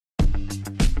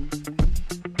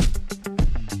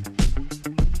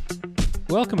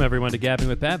Welcome, everyone, to Gabbing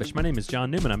with Babish. My name is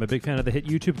John Newman. I'm a big fan of the hit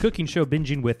YouTube cooking show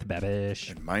Binging with Babish.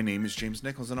 And my name is James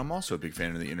Nichols, and I'm also a big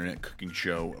fan of the internet cooking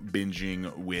show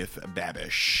Binging with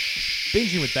Babish.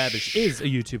 Binging with Babish is a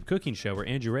YouTube cooking show where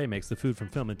Andrew Ray makes the food from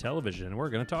film and television, and we're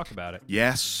going to talk about it.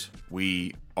 Yes,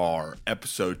 we are.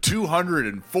 Episode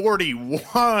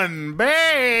 241,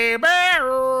 baby!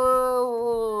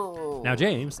 Now,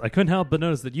 James, I couldn't help but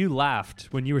notice that you laughed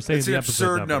when you were saying the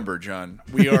episode absurd number, John.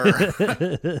 We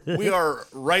are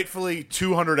rightfully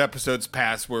 200 episodes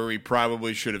past where we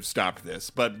probably should have stopped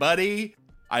this. But, buddy,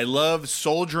 I love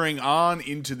soldiering on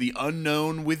into the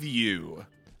unknown with you.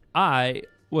 I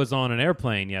was on an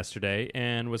airplane yesterday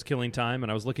and was killing time,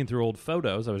 and I was looking through old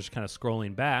photos. I was just kind of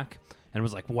scrolling back and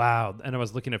was like, wow. And I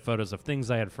was looking at photos of things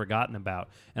I had forgotten about.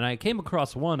 And I came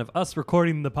across one of us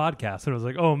recording the podcast, and I was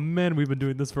like, oh, man, we've been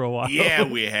doing this for a while. Yeah,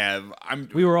 we have.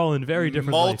 We were all in very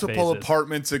different multiple life phases.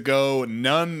 Apartments ago,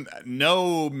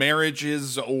 no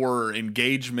marriages or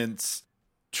engagements.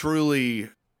 Truly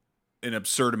an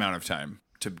absurd amount of time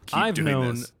to keep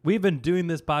doing this. We've been doing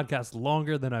this podcast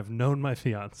longer than I've known my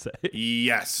fiance.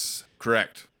 Yes,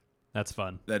 correct. That's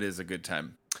fun. That is a good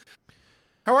time.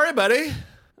 How are you, buddy?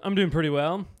 I'm doing pretty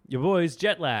well. Your boy's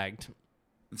jet lagged.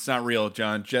 It's not real,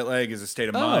 John. Jet lag is a state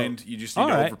of mind. You just need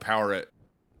to overpower it.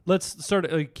 Let's start.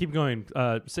 Keep going.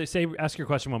 Ask your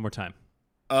question one more time.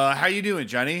 How you doing,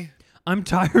 Johnny? I'm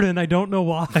tired and I don't know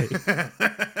why.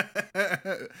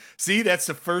 See, that's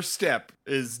the first step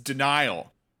is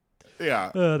denial. Yeah.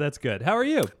 That's good. How are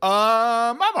you?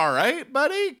 I'm all right,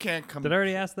 buddy. Can't come. Did I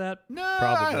already ask that? No,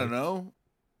 probably. I don't know.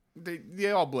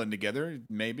 They all blend together.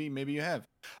 Maybe you have.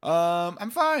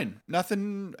 I'm fine.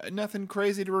 Nothing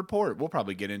crazy to report. We'll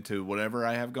probably get into whatever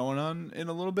I have going on in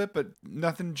a little bit, but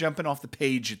nothing jumping off the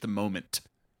page at the moment.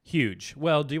 Huge.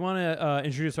 Well, do you want to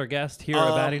introduce our guest here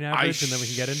at Batting Average, and then we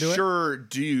can get into it? Sure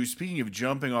do. Speaking of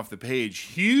jumping off the page,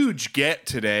 huge get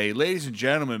today. Ladies and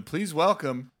gentlemen, please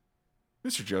welcome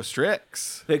Mr. Joe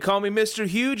Strix. They call me Mr.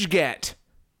 Huge Get.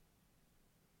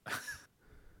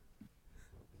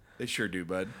 They sure do,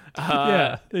 bud.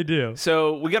 Yeah, they do.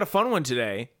 So we got a fun one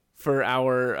today for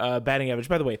our batting average.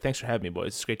 By the way, thanks for having me, boys.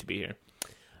 It's great to be here.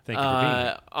 Thank you for being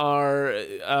here. Our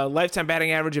lifetime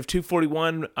batting average of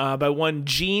 241 by one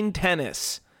Gene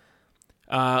Tennis,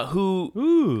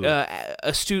 who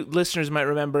astute listeners might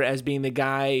remember as being the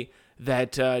guy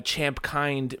that Champ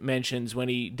Kind mentions when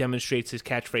he demonstrates his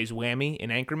catchphrase "whammy"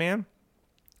 in Anchorman.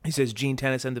 He says Gene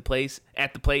Tennis at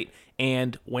the plate,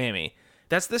 and whammy.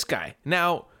 That's this guy.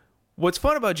 Now, what's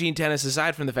fun about Gene Tennis,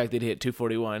 aside from the fact that he hit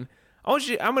 241,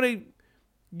 I'm going to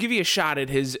give you a shot at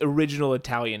his original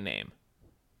Italian name.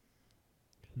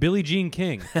 Billie Jean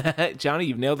King. Johnny,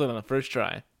 you've nailed it on the first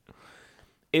try.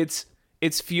 It's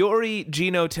Fiore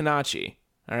Gino Tenacci,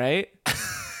 all right?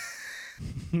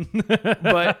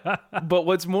 but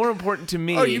what's more important to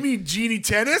me... Oh, you mean Genie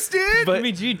Tennis, dude? You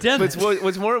mean Gene Tennis? But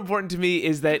what's more important to me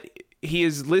is that he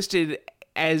is listed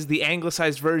as the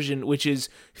anglicized version, which is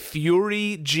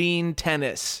Fury Gene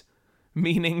Tennis,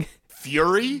 meaning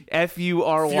Fury?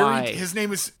 Fury. His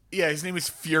name is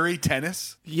Fury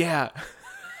Tennis. Yeah.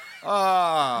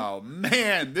 Oh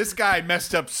man, this guy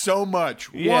messed up so much.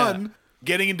 Yeah. One,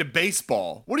 getting into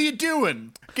baseball. What are you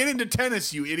doing? Get into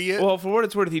tennis, you idiot. Well, for what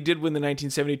it's worth, he did win the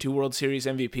 1972 World Series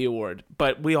MVP award,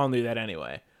 but we all knew that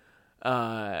anyway.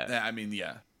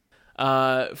 Yeah.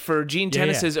 For Gene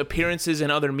Tennis's appearances in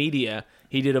other media,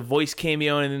 he did a voice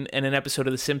cameo in an episode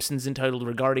of The Simpsons entitled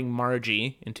Regarding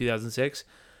Margie in 2006.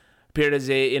 Appeared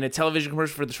in a television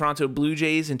commercial for the Toronto Blue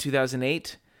Jays in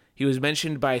 2008. He was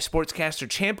mentioned by sportscaster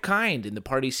Champ Kind in the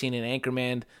party scene in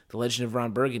Anchorman, The Legend of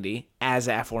Ron Burgundy, as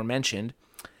aforementioned.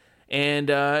 And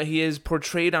he is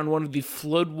portrayed on one of the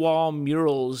flood wall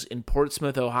murals in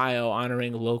Portsmouth, Ohio,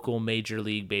 honoring local Major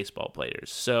League Baseball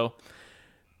players. So,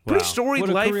 pretty storied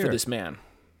life for this man.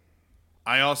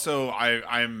 I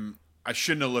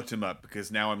shouldn't have looked him up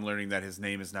because now I'm learning that his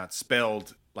name is not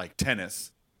spelled like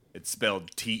tennis. It's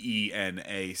spelled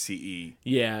Tenace.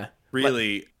 Yeah.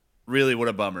 Really, what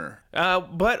a bummer.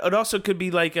 But it also could be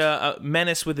like a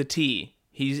menace with a T.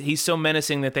 He's so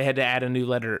menacing that they had to add a new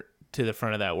letter to the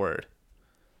front of that word.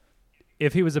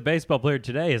 If he was a baseball player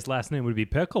today, his last name would be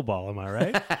Pickleball, am I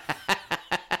right?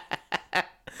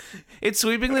 It's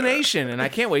sweeping the nation, and I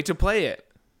can't wait to play it.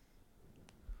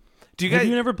 Have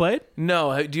you never played?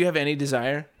 No. Do you have any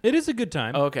desire? It is a good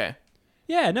time. Oh, okay.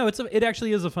 Yeah, no, it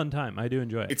actually is a fun time. I do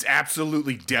enjoy it. It's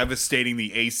absolutely devastating the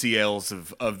ACLs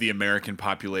of the American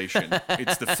population.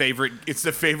 It's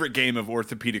the favorite game of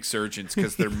orthopedic surgeons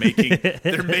because they're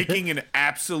making an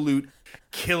absolute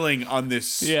killing on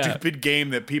this stupid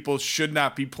game that people should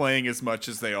not be playing as much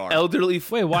as they are. Elderly.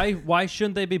 Wait, why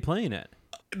shouldn't they be playing it?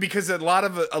 because a lot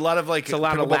of like It's a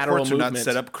lot of pickleball lateral courts are not movement.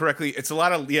 set up correctly. It's a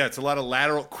lot of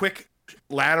lateral, quick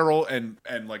lateral and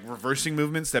like reversing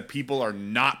movements that people are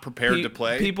not prepared to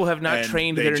play. People have not and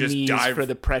trained they their just knees dive- for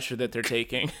the pressure that they're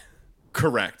taking.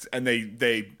 Correct, and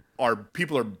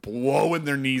people are blowing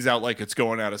their knees out like it's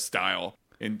going out of style.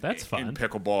 That's fun. In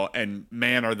pickleball, and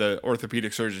man, are the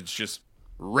orthopedic surgeons just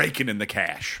raking in the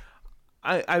cash.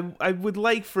 I would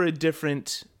like for a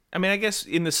different. I mean, I guess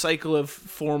in the cycle of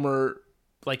former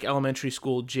like elementary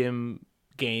school gym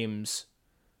games,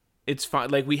 it's fine.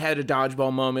 Like we had a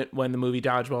dodgeball moment when the movie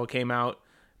Dodgeball came out.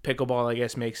 Pickleball, I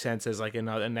guess, makes sense as like a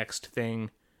next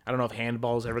thing. I don't know if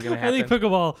handball is ever going to happen. I think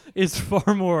pickleball is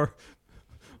far more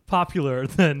popular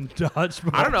than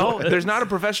dodgeball. I don't know. was. There's not a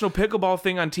professional pickleball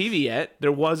thing on TV yet.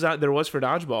 There was for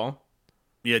dodgeball.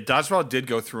 Yeah, dodgeball did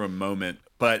go through a moment,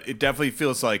 but it definitely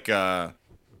feels like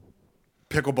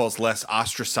pickleball's less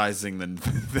ostracizing than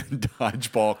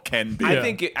dodgeball can be. I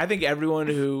think everyone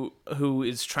who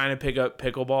is trying to pick up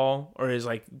pickleball or is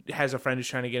like has a friend who's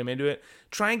trying to get him into it,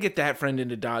 try and get that friend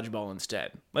into dodgeball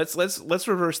instead. Let's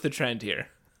reverse the trend here.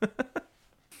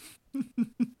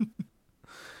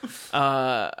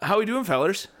 How we doing,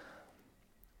 fellers?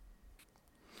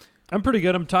 I'm pretty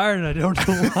good. I'm tired and I don't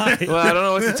know why. Well, I don't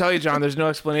know what to tell you, John. There's no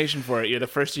explanation for it. You're the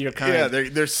first of your kind. Yeah,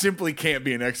 there simply can't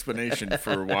be an explanation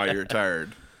for why you're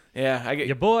tired. Yeah, I get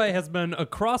Your boy has been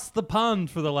across the pond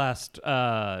for the last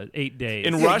 8 days.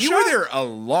 In Yeah, Russia. you were there a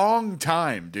long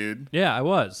time, dude. Yeah, I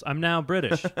was. I'm now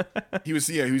British. He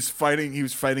was fighting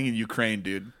in Ukraine,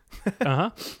 dude.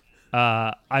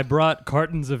 I brought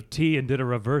cartons of tea and did a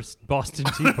reverse Boston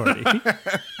Tea Party.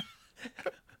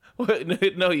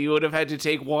 No, you would have had to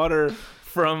take water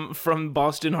from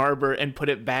Boston Harbor and put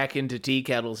it back into tea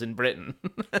kettles in Britain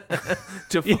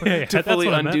to that's fully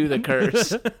what I undo the meant.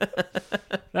 curse.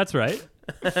 That's right.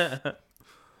 What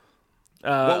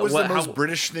was the most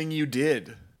British thing you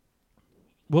did?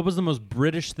 What was the most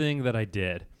British thing that I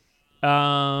did?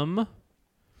 Did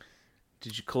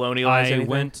you colonialize I anything?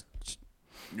 went.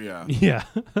 Yeah. Yeah.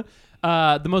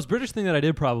 The most British thing that I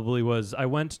did probably was I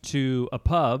went to a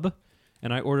pub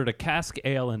and I ordered a cask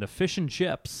ale and a fish and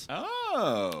chips.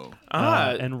 Oh.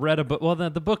 And read a book. Well,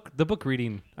 the book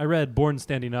reading I read "Born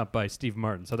Standing Up" by Steve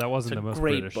Martin, so that wasn't It's the a most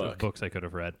great British book. of books I could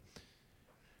have read.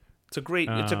 It's a great.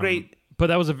 It's a Um, great. But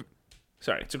that was a.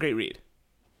 Sorry, it's a great read.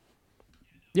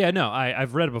 Yeah, no,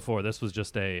 I've read it before. This was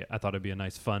just I thought it'd be a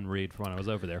nice, fun read for when I was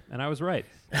over there, and I was right.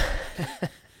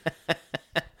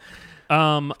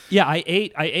 Yeah, I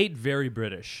ate very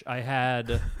British. I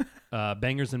had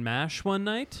bangers and mash one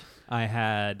night. I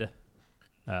had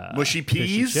Mushy fish and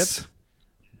peas? chips.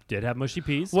 Did have mushy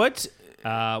peas. What?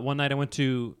 One night I went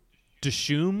to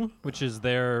Dishoom, which is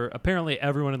apparently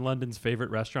everyone in London's favorite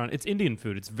restaurant. It's Indian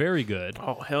food. It's very good.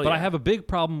 Oh, hell But yeah. I have a big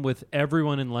problem with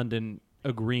everyone in London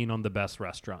agreeing on the best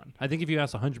restaurant. I think if you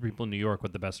ask 100 people in New York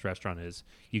what the best restaurant is,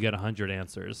 you get 100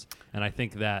 answers. And I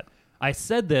think that I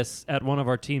said this at one of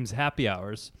our team's happy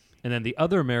hours, and then the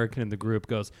other American in the group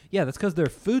goes, yeah, that's because their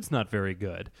food's not very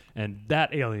good. And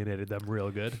that alienated them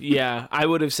real good. Yeah, I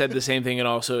would have said the same thing and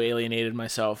also alienated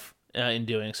myself in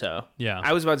doing so. Yeah.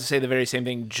 I was about to say the very same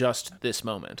thing just this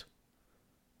moment.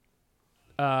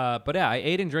 But yeah, I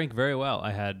ate and drank very well.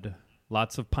 I had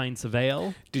lots of pints of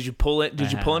ale. Did you pull it?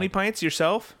 Did you pull any pints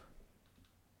yourself?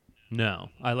 No,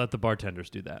 I let the bartenders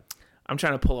do that. I'm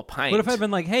trying to pull a pint. What if I'd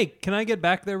been like, hey, can I get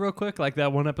back there real quick? Like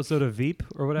that one episode of Veep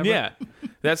or whatever? Yeah,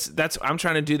 that's. I'm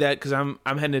trying to do that because I'm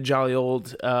heading to Jolly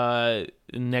Old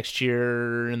next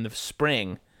year in the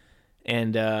spring,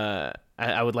 and I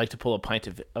would like to pull a pint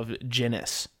of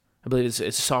Guinness. I believe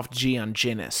it's soft G on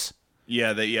Guinness.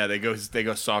 Yeah, they go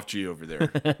soft G over there.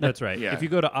 That's right. Yeah. If you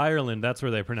go to Ireland, that's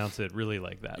where they pronounce it really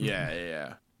like that.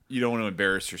 Yeah. You don't want to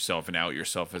embarrass yourself and out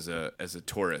yourself as a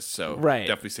tourist, so Right.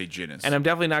 definitely say Guinness. And I'm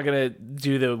definitely not gonna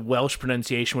do the Welsh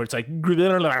pronunciation where it's like,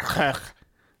 right?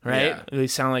 Yeah. They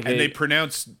sound like and they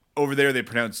pronounce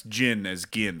gin as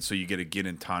gin, so you get a gin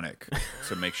and tonic.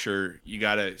 So make sure you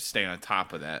gotta stay on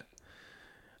top of that.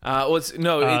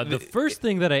 The first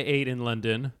thing that I ate in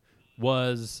London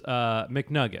was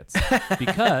McNuggets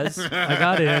because I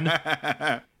got in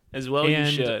as well. and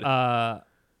You should.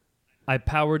 I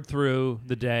powered through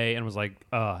the day and was like,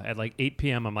 at like 8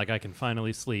 p.m., I'm like, I can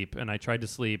finally sleep. And I tried to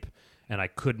sleep and I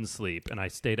couldn't sleep. And I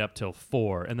stayed up till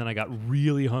 4. And then I got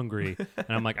really hungry. And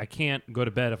I'm like, I can't go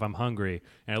to bed if I'm hungry.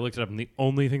 And I looked it up and the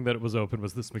only thing that was open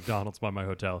was this McDonald's by my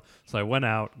hotel. So I went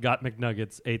out, got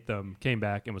McNuggets, ate them, came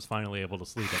back and was finally able to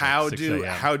sleep at How like 6 a.m.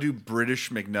 how do British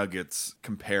McNuggets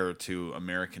compare to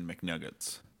American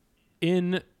McNuggets?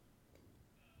 In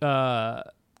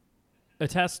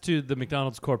attest to the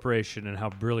McDonald's Corporation and how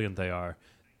brilliant they are.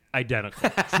 identical,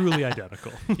 truly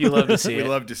identical. You love to see We it.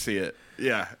 love to see it.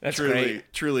 Yeah, That's truly,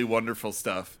 great. truly wonderful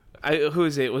stuff. Who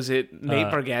is it? Was it Nate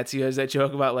Bargatze who has that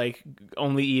joke about like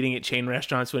only eating at chain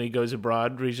restaurants when he goes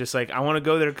abroad? Where he's just like, I want to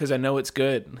go there because I know it's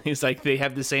good. He's like, they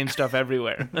have the same stuff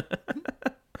everywhere.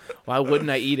 Why wouldn't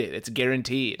I eat it? It's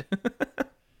guaranteed.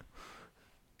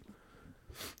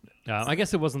 I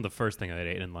guess it wasn't the first thing I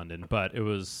ate in London, but it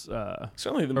was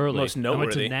Certainly the early. most I went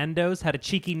noteworthy. to Nando's, had a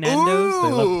cheeky Nando's.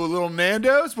 They love Ooh, little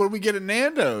Nando's. What do we get at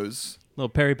Nando's? little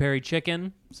peri peri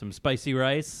chicken, some spicy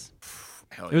rice.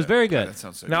 Hell It was very good. That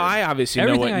sounds so Now, good. I obviously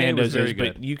Everything know what I ate was Nando's very is,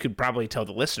 but good. you could probably tell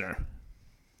the listener.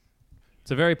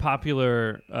 It's a very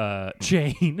popular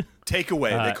chain.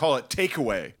 Takeaway. They call it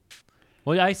takeaway.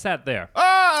 Well, yeah, I sat there.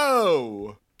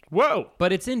 Oh! Whoa!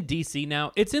 But it's in D.C.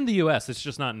 now. It's in the U.S. It's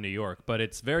just not in New York, but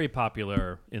it's very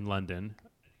popular in London.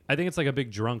 I think it's like a big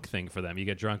drunk thing for them. You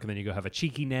get drunk and then you go have a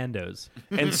cheeky Nando's.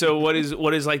 And so, what is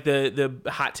like the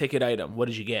hot ticket item? What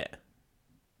did you get?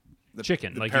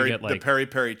 Chicken. The Like peri, you get like the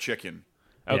peri chicken.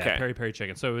 Okay. peri peri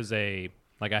chicken. So it was I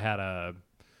had a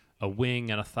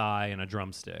wing and a thigh and a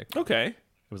drumstick. Okay. It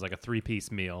was like a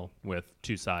 3-piece meal with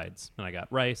 2 sides, and I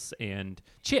got rice and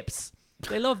chips.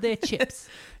 They love their chips.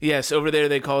 Yes, over there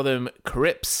they call them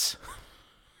crips.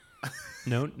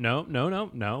 No,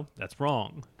 that's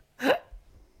wrong.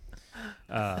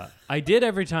 I did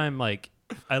every time, like,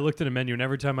 I looked at a menu, and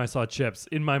every time I saw chips,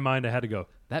 in my mind I had to go,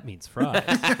 that means fries.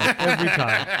 Like, every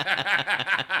time.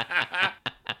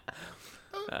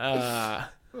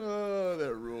 Oh,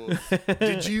 that rules.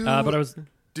 Did you? But I was...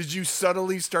 Did you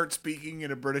subtly start speaking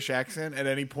in a British accent at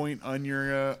any point on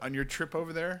your trip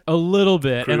over there? A little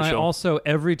bit. And I Crucial. also,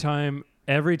 every time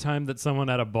that someone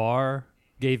at a bar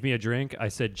gave me a drink, I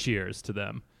said cheers to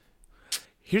them.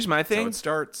 Here's my That's how thing. it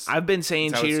starts. I've been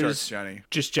saying That's how it cheers starts, Johnny.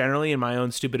 just generally in my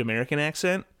own stupid American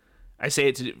accent. I say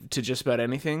it to just about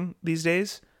anything these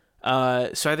days.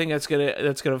 So I think that's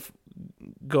gonna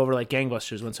go over like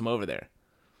gangbusters once I'm over there.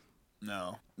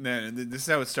 No, this is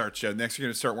how it starts, Joe. Next, you're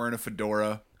gonna start wearing a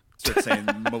fedora. Start saying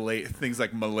things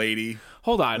like "milady."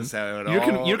 Hold on, That's how it you're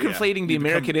all- conflating the You become-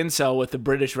 American incel with the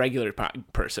British regular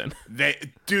person.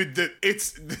 Dude, the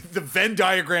Venn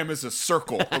diagram is a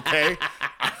circle. Okay,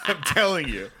 I'm telling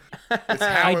you. It's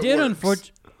how I it did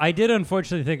works. I did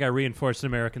unfortunately think I reinforced an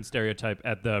American stereotype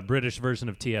at the British version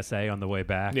of TSA on the way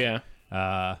back. Yeah.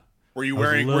 Were you I was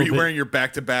a wearing little bit- wearing your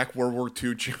back-to-back World War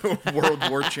II World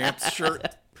War Champs shirt?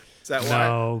 Is that why?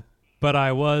 No, but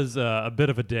I was a bit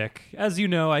of a dick. As you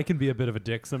know, I can be a bit of a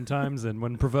dick sometimes, and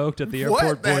when provoked at the airport,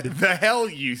 What boy, the hell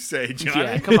you say, Johnny?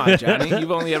 Yeah, come on, Johnny.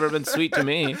 You've only ever been sweet to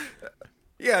me.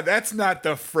 Yeah, that's not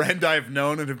the friend I've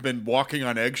known and have been walking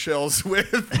on eggshells with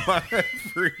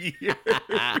for years.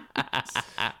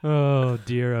 oh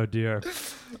dear.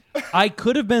 I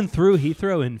could have been through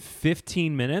Heathrow in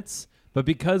 15 minutes, but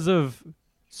because of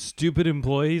stupid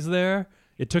employees there,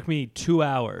 it took me 2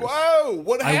 hours. Whoa,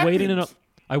 what happened?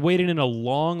 I waited in a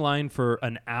long line for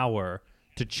an hour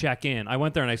to check in. I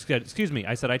went there and I said, "Excuse me."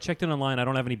 I said, "I checked in online. I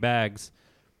don't have any bags.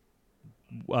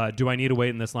 Do I need to wait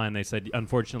in this line?" They said,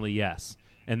 "Unfortunately, yes."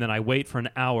 And then I wait for an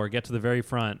hour, get to the very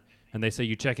front, and they say,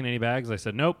 "You checking any bags?" I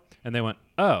said, "Nope." And they went,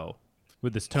 "Oh,"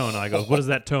 with this tone. I go, "What does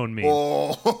that tone mean?"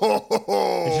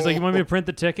 And she's like, "You want me to print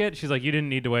the ticket?" She's like, "You didn't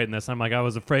need to wait in this." I'm like, "I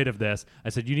was afraid of this." I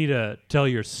said, "You need to tell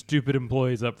your stupid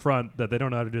employees up front that they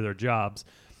don't know how to do their jobs."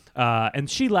 And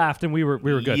she laughed, and we were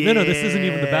good. No, this isn't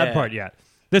even the bad part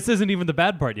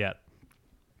yet.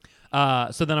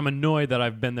 So then I'm annoyed that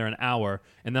I've been there an hour,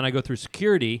 and then I go through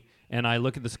security, and I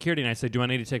look at the security, and I say, "Do I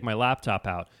need to take my laptop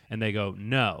out?" And they go,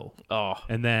 "No." Oh,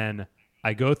 And then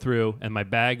I go through, and my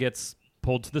bag gets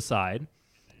pulled to the side,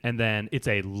 and then it's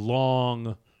a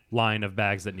long line of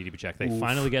bags that need to be checked. They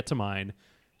finally get to mine.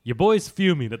 Your boy's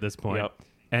fuming at this point, Yep.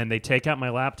 and they take out my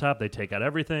laptop. They take out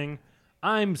everything.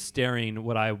 I'm staring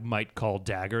what I might call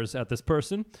daggers at this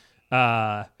person.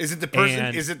 Is it the person?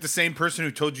 And- Is it the same person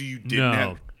who told you didn't No,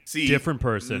 have? See, different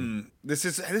person. This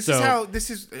is So- how this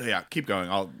is. Yeah, keep going.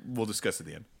 We'll discuss at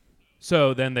the end.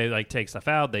 So then they like take stuff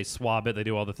out, they swab it, they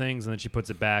do all the things, and then she puts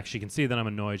it back. She can see that I'm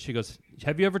annoyed. She goes,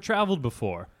 "Have you ever traveled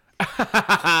before?" damn!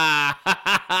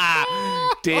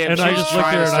 And she's I just looked trying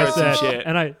at to her and I start some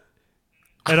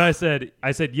said, shit.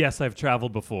 I said, "Yes, I've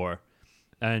traveled before."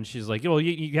 And she's like, "Well,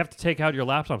 you have to take out your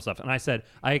laptop stuff." And I said,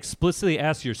 "I explicitly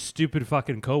asked your stupid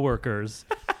fucking coworkers,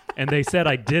 and they said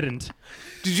I didn't."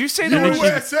 Did you say the word?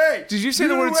 USA. Did you say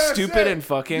the word USA. stupid and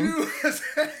fucking?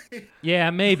 USA. Yeah,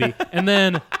 maybe. And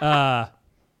then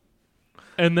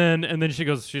she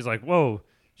goes, she's like, "Whoa."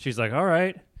 She's like, "All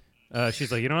right."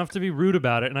 She's like, "You don't have to be rude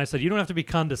about it." And I said, "You don't have to be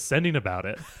condescending about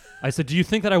it." I said, do you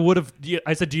think that I would have?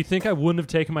 I said, do you think I wouldn't have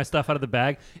taken my stuff out of the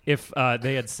bag if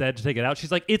they had said to take it out?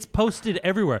 She's like, it's posted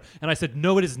everywhere. And I said,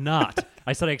 no, it is not.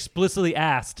 I said, I explicitly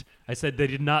asked. I said, they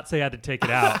did not say I had to take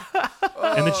it out.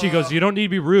 And then she goes, you don't need to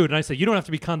be rude. And I said, you don't have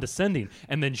to be condescending.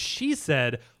 And then she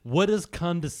said, what does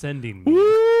condescending mean?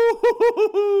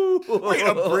 Wait,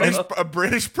 a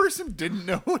British person didn't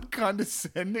know what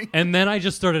condescending. And then I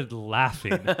just started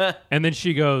laughing. And then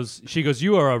she goes,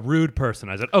 you are a rude person.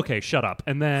 I said, okay, shut up.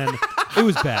 And then it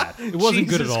was bad. It wasn't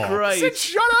good at all. Christ. I said,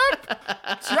 shut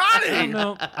up, Johnny.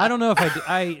 I don't know if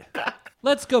I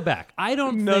let's go back. I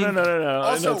don't No.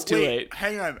 Also, That's too late.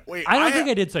 hang on. Wait, I don't think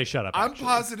I did say shut up. I'm actually.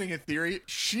 positing a theory.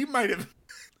 She might have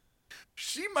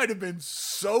been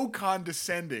so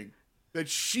condescending that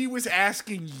she was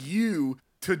asking you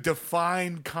to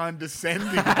define condescending.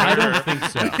 I don't think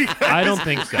so. I don't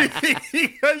think so.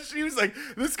 Because she was like,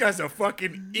 this guy's a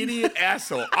fucking idiot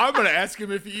asshole. I'm going to ask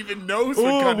him if he even knows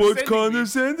what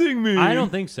condescending means. mean? I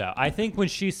don't think so. I think when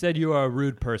she said you are a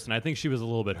rude person, I think she was a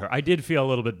little bit hurt. I did feel a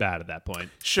little bit bad at that point.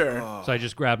 Sure. So I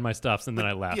just grabbed my stuffs and then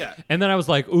I left. Yeah. And then I was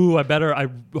like, ooh, I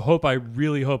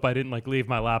really hope I didn't leave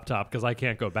my laptop because I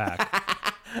can't go back.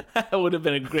 That would have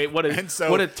been a great. What a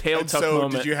tail tuck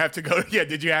moment. Did you have to go? Yeah,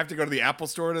 did you have to go to the Apple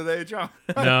store today, John?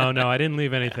 No, I didn't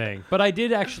leave anything. But I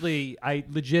did actually. I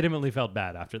legitimately felt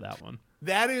bad after that one.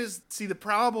 The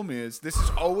problem is, this is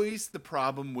always the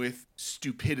problem with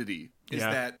stupidity, is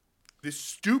that the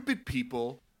stupid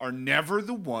people are never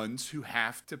the ones who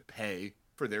have to pay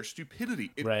for their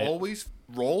stupidity. It always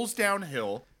rolls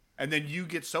downhill. And then you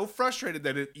get so frustrated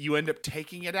that you end up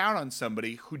taking it out on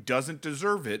somebody who doesn't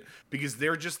deserve it because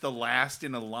they're just the last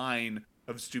in a line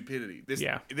of stupidity.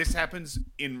 This happens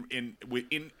in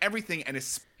everything, and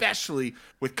especially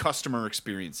with customer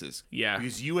experiences. Yeah.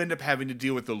 Because you end up having to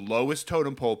deal with the lowest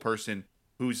totem pole person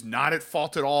who's not at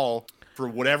fault at all for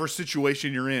whatever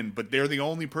situation you're in, but they're the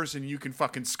only person you can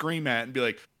fucking scream at and be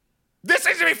like, this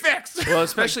needs to be fixed. Well,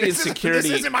 especially in security,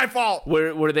 this isn't my fault.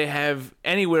 Where they have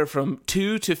anywhere from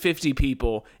 2 to 50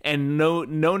 people, and no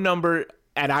number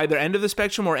at either end of the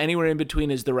spectrum or anywhere in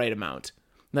between is the right amount.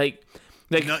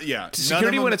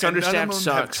 Security when it's understaffed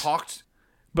sucks.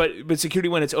 But security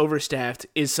when it's overstaffed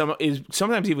is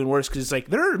sometimes even worse because it's like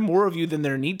there are more of you than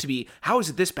there need to be. How is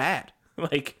it this bad?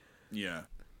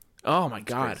 Oh my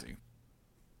God. Crazy.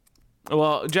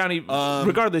 Well, Johnny,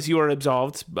 regardless, you are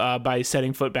absolved by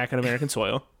setting foot back on American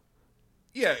soil.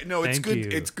 Yeah, no, it's Thank good.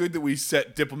 you. It's good that we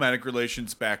set diplomatic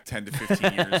relations back 10 to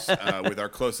 15 years with our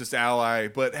closest ally.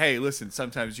 But hey, listen,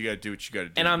 sometimes you got to do what you got to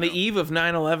do. And on the eve of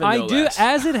 9/11, I do.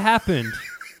 As it happened,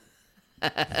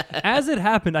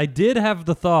 I did have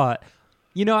the thought.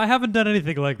 I haven't done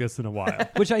anything like this in a while,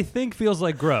 which I think feels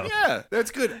like growth. Yeah,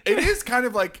 that's good. It is kind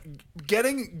of like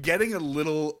getting a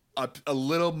little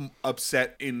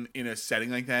upset in a setting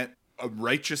like that,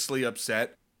 righteously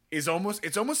upset it's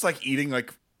almost like eating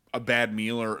like a bad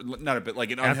meal or not a bit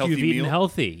like an After unhealthy you've eaten meal.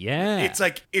 healthy, yeah.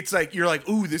 It's like you're like,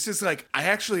 ooh, this is like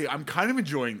I'm kind of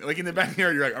enjoying. Like in the back of your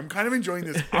head, you're like, I'm kind of enjoying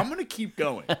this. I'm gonna keep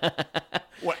going.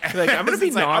 What? Like I'm gonna be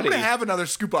naughty. I'm gonna have another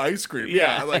scoop of ice cream.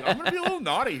 Yeah, like I'm gonna be a little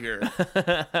naughty here.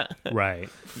 Right.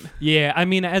 Yeah. I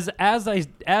mean, as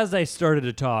I started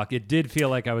to talk, it did feel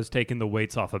like I was taking the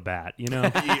weights off a bat.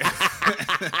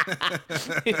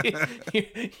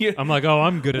 I'm like, oh,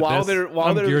 I'm good at this.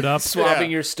 While they're geared up.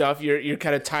 swabbing your stuff, you're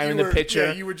kind of timing the picture.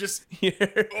 Yeah, you were just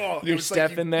you're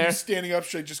stepping there, you standing up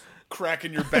straight, just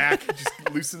cracking your back, just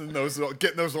loosening those,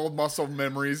 getting those old muscle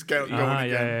memories going again.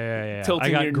 Yeah. Tilting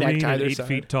I got your green neck to at either 8 side.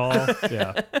 feet tall.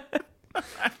 Yeah.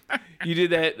 You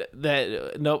did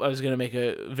that. Nope, I was gonna make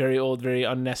a very old, very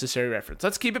unnecessary reference.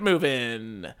 Let's keep it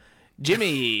moving,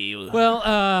 Jimmy.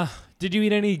 Well, did you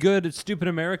eat any good stupid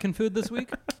American food this week?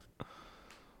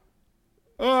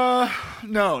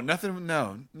 No, nothing.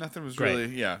 No, nothing was Great.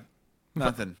 really. Yeah,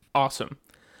 nothing. Awesome.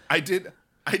 I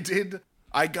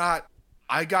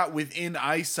got within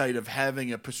eyesight of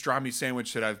having a pastrami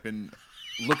sandwich that I've been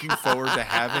looking forward to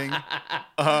having.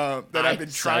 That I've been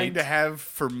trying to have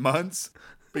for months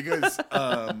because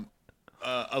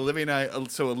Olivia and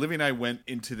I went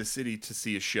into the city to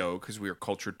see a show because we are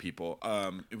cultured people.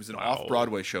 It was an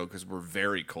off-Broadway show because we're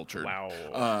very cultured. Wow.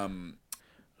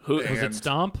 Was it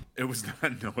Stomp? It was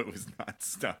not. No, it was not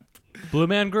Stomp. Blue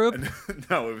Man Group?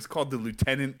 No, it was called The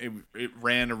Lieutenant. It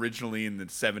ran originally in the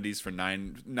 70s for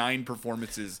nine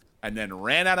performances and then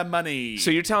ran out of money. So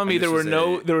you're telling me there were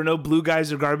no blue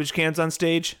guys or garbage cans on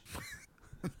stage?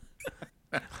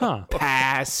 Huh.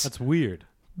 Pass. That's weird.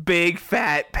 Big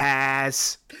fat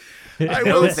pass. I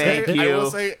will thank you. I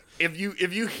will say if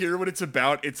you hear what it's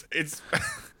about, it's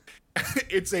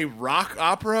it's a rock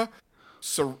opera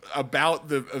about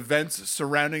the events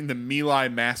surrounding the My Lai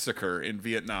massacre in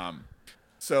Vietnam.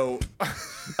 So,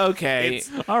 okay,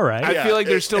 all right. I feel like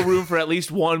there's still room for at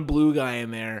least one blue guy in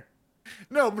there.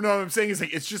 No, what I'm saying is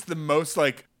like it's just the most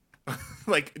like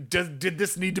did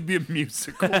this need to be a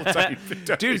musical type?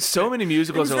 Dude, so many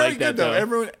musicals are like that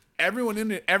though. Everyone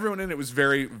in it was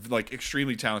very like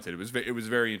extremely talented. It was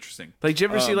very interesting. Like, did you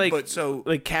ever see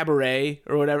like Cabaret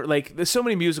or whatever? Like, there's so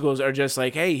many musicals are just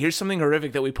like, hey, here's something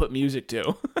horrific that we put music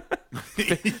to.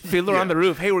 Fiddler on the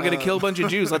Roof. Hey, we're gonna kill a bunch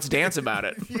of Jews. Let's dance about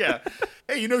it. Yeah.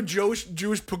 Hey, you know Jewish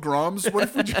pogroms?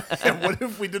 What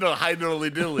if we did a high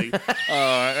diddly diddly?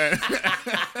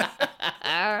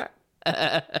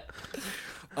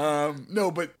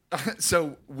 No, but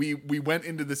so we went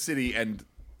into the city and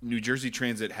New Jersey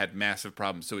Transit had massive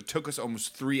problems. So it took us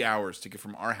almost 3 hours to get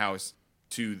from our house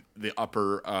to the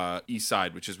Upper East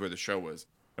Side, which is where the show was.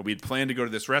 And we had planned to go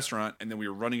to this restaurant, and then we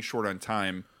were running short on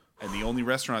time. And the only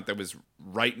restaurant I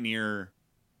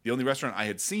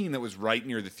had seen that was right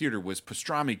near the theater was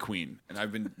Pastrami Queen. And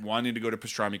I've been wanting to go to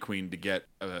Pastrami Queen to get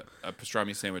a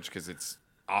pastrami sandwich because it's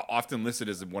often listed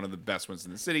as one of the best ones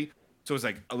in the city. So I was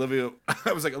like, Olivia,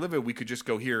 we could just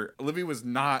go here. Olivia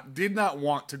did not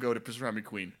want to go to Pastrami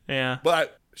Queen. Yeah.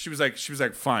 But she was like,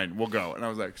 fine, we'll go. And I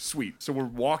was like, sweet. So we're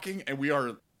walking and we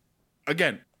are,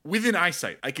 again, within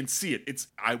eyesight. I can see it.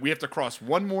 We have to cross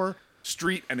one more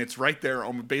street and it's right there,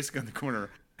 basically on the corner.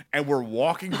 And we're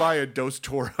walking by a Dos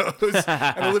Toros.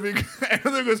 and Olivia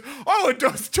goes, oh, a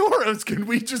Dos Toros. Can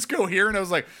we just go here? And I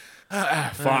was like,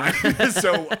 fine.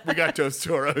 So we got Dos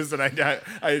Toros, and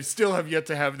I still have yet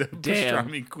to have the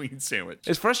Pastrami Queen sandwich.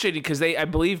 It's frustrating because I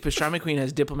believe Pastrami Queen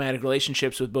has diplomatic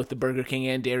relationships with both the Burger King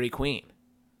and Dairy Queen.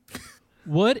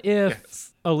 What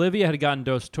if Olivia had gotten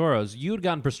Dos Toros, you had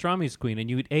gotten Pastrami's Queen, and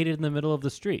you had ate it in the middle of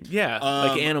the street? Yeah,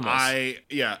 like animals.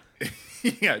 Yeah,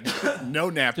 no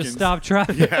napkins. Just stop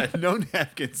traffic. Yeah, no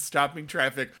napkins. Stopping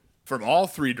traffic from all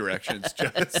three directions.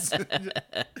 Just.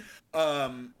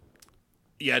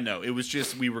 Yeah, no, it was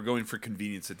just we were going for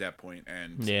convenience at that point,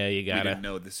 and yeah, you gotta. We didn't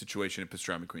know the situation at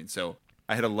Pastrami Queen, so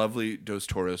I had a lovely Dos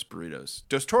Toros burritos.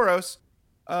 Dos Toros,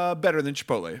 better than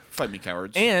Chipotle. Fight me,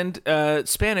 cowards. And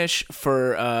Spanish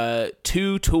for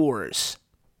 2 tours.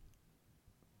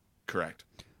 Correct.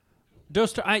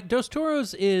 Dos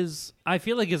Toros I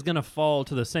feel like is going to fall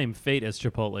to the same fate as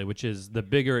Chipotle, which is the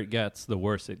bigger it gets, the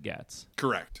worse it gets.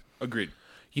 Correct. Agreed.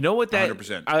 You know what that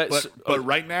 100%. But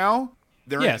right now.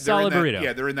 Solid burrito.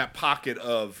 Yeah, they're in that pocket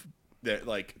of that,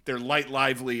 like they're light,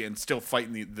 lively, and still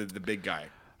fighting the big guy.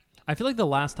 I feel like the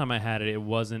last time I had it, it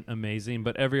wasn't amazing,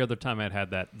 but every other time I'd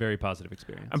had that very positive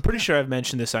experience. I'm pretty sure I've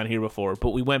mentioned this on here before,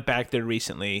 but we went back there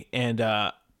recently, and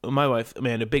my wife,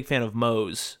 a big fan of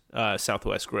Moe's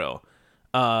Southwest Grill.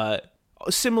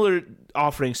 Similar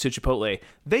offerings to Chipotle.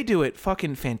 They do it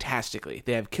fucking fantastically.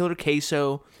 They have killer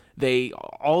queso.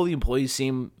 All the employees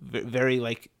seem very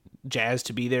like jazzed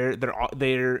to be there.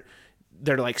 Their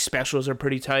like specials are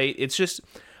pretty tight. It's just,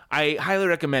 I highly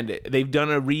recommend it. They've done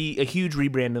a huge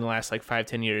rebrand in the last like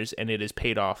 5-10 years, and it has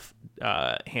paid off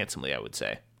handsomely, I would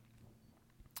say.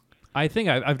 I think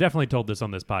I've definitely told this on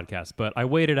this podcast, but I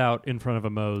waited out in front of a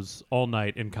Moe's all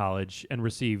night in college and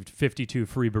received 52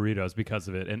 free burritos because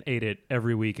of it, and ate it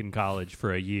every week in college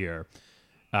for a year.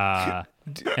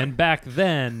 And back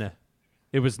then,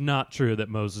 it was not true that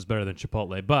Moe's is better than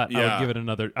Chipotle, but I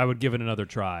would give it another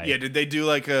try. Yeah, did they do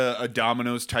like a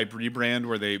Domino's type rebrand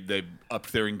where they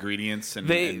upped their ingredients and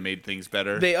made things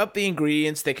better? They upped the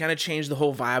ingredients. They kind of changed the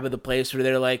whole vibe of the place where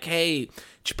they're like, hey,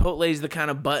 Chipotle's the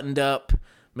kind of buttoned up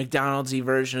McDonald's-y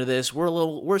version of this.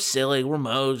 We're silly. We're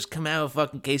Moe's. Come have a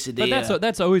fucking quesadilla. But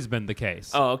that's always been the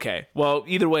case. Oh, okay. Well,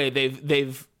 either way,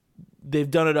 they've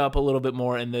done it up a little bit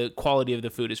more, and the quality of the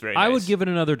food is very nice. I would give it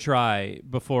another try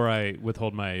before I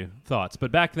withhold my thoughts.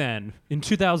 But back then, in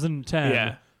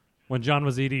 2010, when John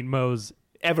was eating Moe's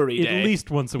every day, at least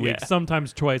once a week,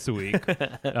 sometimes twice a week,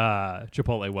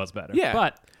 Chipotle was better. Yeah,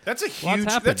 but that's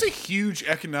a huge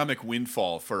economic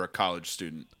windfall for a college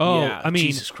student. Oh, yeah, I mean,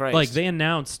 Jesus Christ! Like they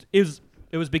announced it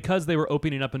was because they were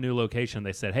opening up a new location.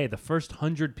 They said, "Hey, the first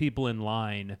 100 people in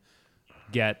line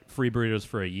get free burritos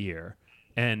for a year,"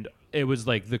 and it was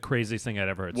like the craziest thing I'd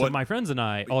ever heard. So my friends and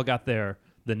I all got there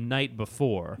the night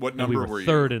before. What number we were you?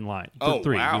 Third in line. Oh,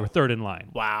 three. wow. We were third in line.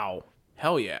 Wow.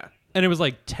 Hell yeah. And it was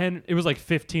like 10. It was like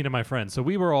 15 of my friends. So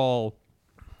we were all.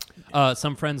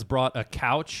 Some friends brought a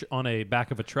couch on a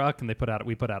back of a truck, and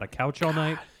we put out a couch all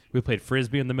night. We played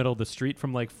frisbee in the middle of the street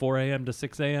from like 4 a.m. to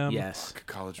 6 a.m. Yes.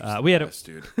 College was the best,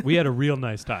 dude. We had a real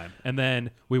nice time. And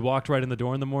then we walked right in the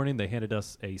door in the morning. They handed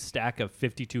us a stack of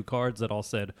 52 cards that all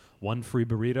said 1 free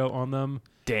burrito on them.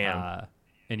 Damn.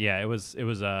 And yeah, it was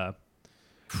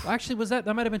Actually, that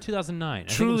might have been 2009?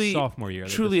 Truly, I think it was sophomore year.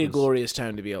 Truly a glorious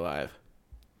time to be alive.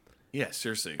 Yeah,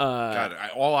 seriously. God,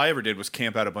 all I ever did was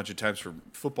camp out a bunch of times for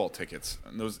football tickets,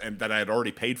 and that I had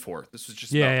already paid for. This was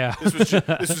just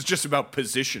this was just about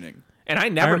positioning. And I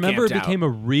never. I remember camped it out. became a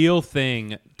real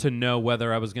thing to know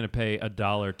whether I was going to pay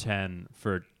 $1.10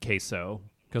 for queso,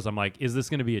 because I'm like, is this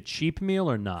going to be a cheap meal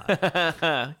or not?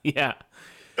 Yeah.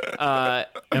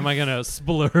 Am I going to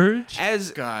splurge?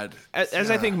 As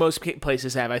I think most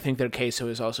places have, I think their queso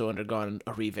has also undergone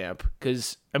a revamp.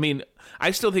 Because I mean,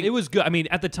 I still think It was good. I mean,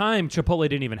 at the time, Chipotle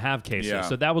didn't even have queso, Yeah.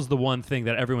 so that was the one thing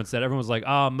that everyone said. Everyone was like,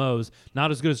 Moe's,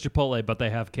 not as good as Chipotle, but they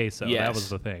have queso. Yes. That was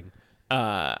the thing.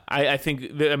 I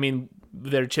think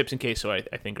their chips and queso I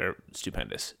think are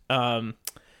stupendous. I'm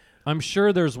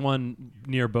sure there's one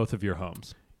near both of your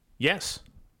homes. Yes.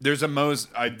 There's a Moe's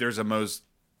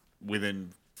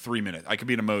within 3 minutes. I could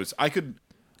be in a Moe's. I could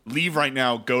leave right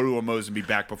now, go to a Moe's, and be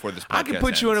back before this podcast I could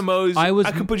put you in a ends. Moe's.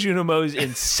 I could put you in a Moe's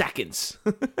in seconds.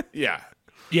 Yeah.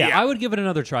 Yeah, I would give it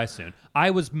another try soon.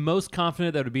 I was most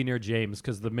confident that it would be near James,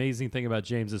 because the amazing thing about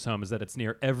James's home is that it's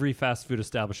near every fast food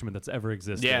establishment that's ever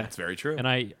existed. Yeah. That's very true. And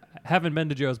I haven't been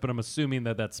to Joe's, but I'm assuming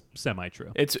that that's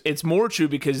semi-true. It's more true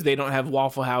because they don't have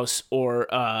Waffle House or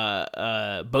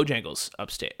Bojangles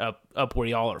up where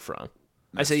y'all are from.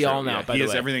 I say y'all now, by he the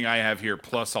has way. everything I have here,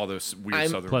 plus all those weird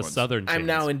southern Plus ones. Southern I'm chains.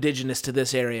 now indigenous to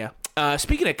this area.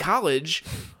 Speaking of college,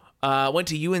 went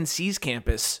to UNC's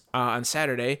campus on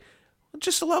Saturday.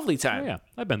 Just a lovely time. Oh, yeah,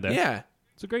 I've been there. Yeah.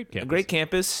 It's a great campus. A great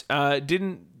campus.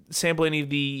 Didn't sample any of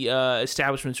the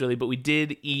establishments really, but we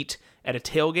did eat at a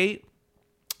tailgate.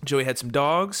 Joey had some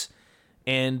dogs,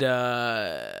 and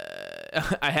I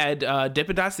had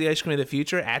Dippin' Dots, the ice cream of the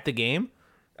future, at the game.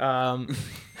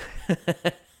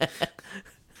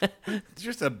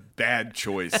 Just a bad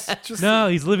choice. Just No,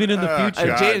 he's living in the future.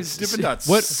 God, James, Dippin' Dots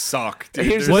what- suck, dude.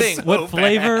 Here's They're the thing. so What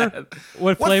flavor? bad. What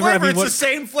What flavor? flavor? I mean, It's what? the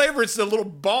same flavor. It's the little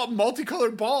ball,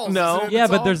 multicolored balls. No. isn't it? Yeah,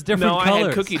 It's but all there's different no, colors. I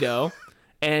had cookie dough.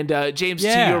 And James,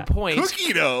 Yeah. to your point,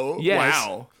 cookie dough. yes,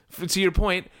 Wow. To your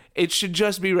point, it should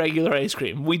just be regular ice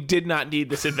cream. We did not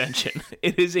need this invention.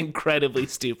 It is incredibly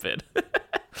stupid.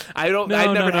 I've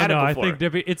never had it before. I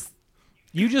think it's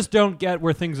you just don't get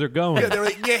where things are going. Yeah, they're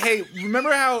like, yeah, hey,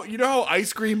 remember how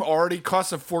ice cream already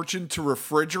costs a fortune to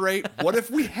refrigerate? What if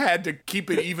we had to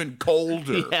keep it even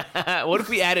colder? What if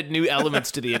we added new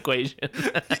elements to the equation?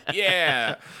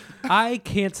 Yeah. I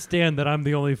can't stand that I'm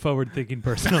the only forward-thinking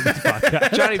person on this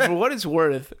podcast. Johnny, for what it's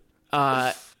worth,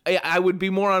 I would be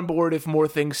more on board if more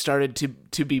things started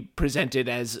to be presented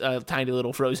as tiny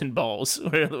little frozen balls,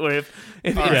 where if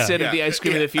instead of the ice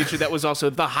cream of the future, that was also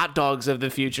the hot dogs of the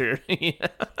future.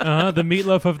 The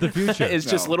meatloaf of the future. It's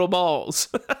just little balls.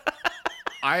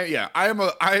 I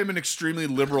am an extremely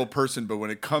liberal person, but when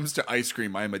it comes to ice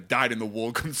cream, I am a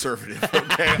dyed-in-the-wool conservative.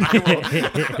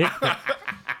 Okay,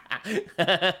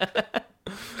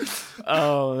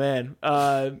 Oh man.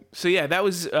 So yeah, that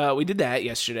was we did that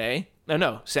yesterday.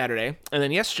 No, Saturday, and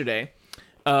then yesterday,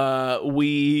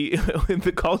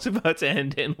 the call's about to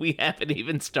end, and we haven't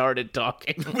even started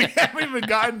talking. we haven't even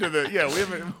gotten to we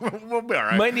haven't. We'll be all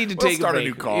right. Might need to We'll take a start break.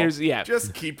 new call. Yeah.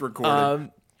 Just keep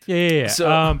recording. Yeah.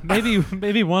 So-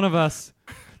 maybe one of us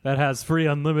that has free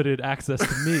unlimited access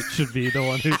to meat should be the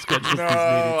one who schedules these meetings.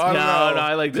 I don't know. No,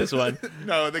 I like this one.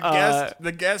 No,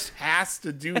 the guest has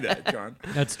to do that, John.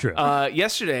 That's true.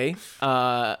 Yesterday,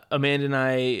 Amanda and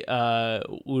I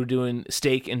were doing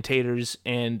steak and taters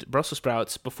and Brussels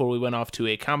sprouts before we went off to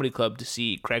a comedy club to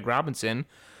see Craig Robinson,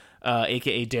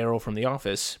 a.k.a. Daryl from The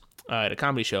Office, at a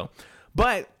comedy show.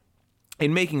 But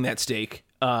in making that steak,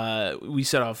 we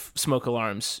set off smoke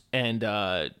alarms and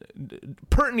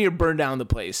pert near burned down the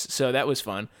place. So that was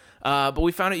fun. But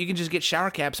we found out you can just get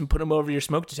shower caps and put them over your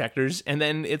smoke detectors, and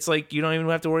then it's like you don't even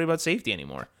have to worry about safety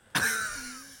anymore.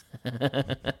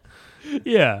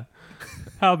 Yeah.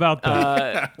 How about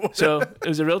that? So it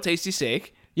was a real tasty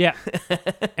steak. Yeah.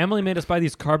 Emily made us buy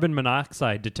these carbon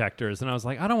monoxide detectors, and I was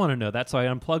like, I don't want to know that, so I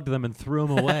unplugged them and threw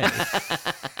them away.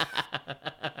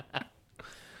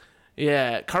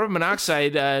 Yeah, carbon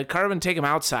monoxide, carbon, take them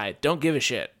outside. Don't give a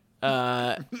shit.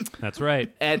 That's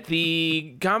right. At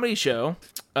the comedy show,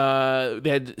 they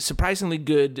had surprisingly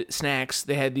good snacks.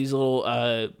 They had these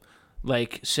little,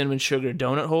 like, cinnamon sugar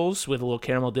donut holes with a little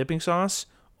caramel dipping sauce.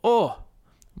 Oh,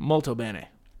 molto bene.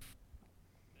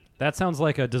 That sounds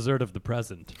like a dessert of the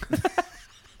present.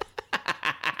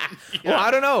 Well,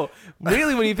 I don't know.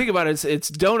 Really, when you think about it, it's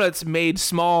donuts made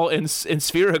small and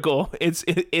spherical. It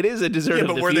is a dessert Yeah, of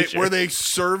but the were future. were they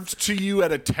served to you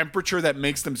at a temperature that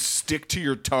makes them stick to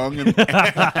your tongue? And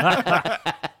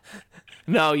No,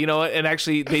 No, you know what? And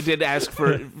actually, they did ask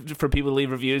for people to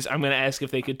leave reviews. I'm going to ask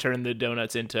if they could turn the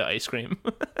donuts into ice cream.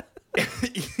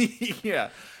 Yeah.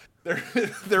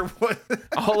 There was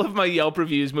All of my Yelp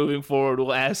reviews moving forward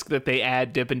will ask that they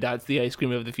add Dippin' Dots, the ice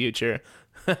cream of the future,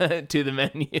 to the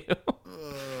menu.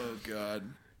 Oh God.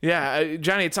 Yeah,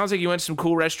 Johnny, it sounds like you went to some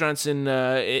cool restaurants in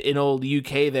old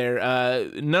UK there.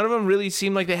 None of them really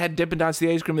seemed like they had Dippin' Dots,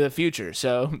 the ice cream of the future.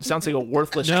 So it sounds like a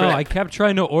worthless No, trip. I kept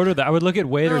trying to order that. I would look at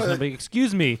waiters and I'd be like,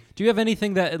 excuse me, do you have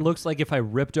anything that it looks like if I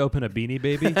ripped open a Beanie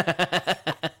Baby?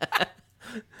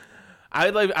 I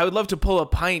would love to pull a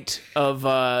pint of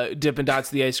Dippin'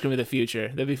 Dots, the ice cream of the future.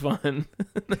 That'd be fun.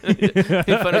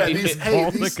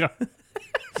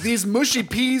 These mushy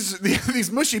peas,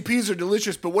 are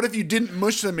delicious. But what if you didn't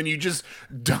mush them and you just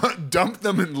dumped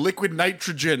them in liquid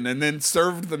nitrogen and then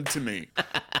served them to me?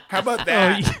 How about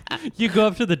that? You go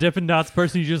up to the Dippin' Dots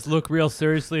person, you just look real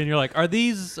seriously, and you're like, "Are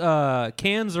these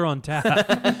cans or on tap?"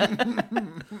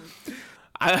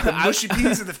 The mushy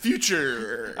peas of the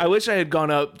future. I wish I had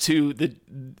gone up to the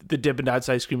Dippin' Dots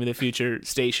ice cream of the future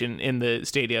station in the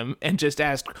stadium and just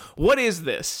asked, "What is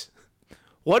this?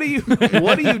 What are you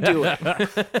doing?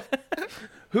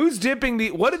 Who's dipping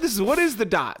the what is the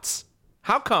dots?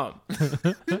 How come?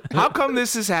 How come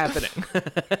this is happening?"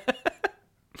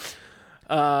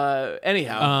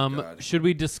 Anyhow, should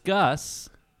we discuss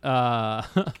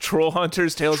Troll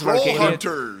Hunters Tales of Arcadia?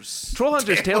 Troll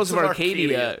Hunters Tales of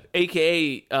Arcadia,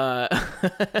 aka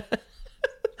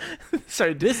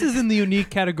sorry, this is in the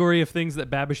unique category of things that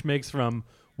Babish makes from,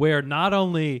 where not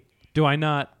only do I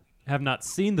have not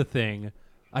seen the thing,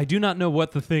 I do not know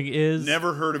what the thing is.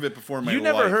 Never heard of it before in my life. You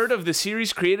never heard of the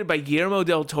series created by Guillermo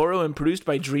del Toro and produced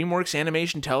by DreamWorks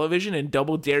Animation Television and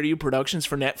Double Dare You Productions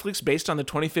for Netflix, based on the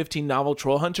 2015 novel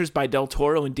Troll Hunters by del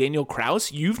Toro and Daniel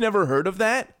Krauss? You've never heard of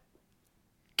that?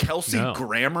 Kelsey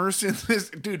Grammer's in this?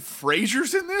 Dude,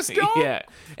 Frasier's in this, dog? Yeah,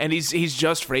 and he's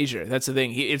just Frasier. That's the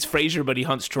thing. It's Frasier, but he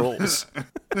hunts trolls.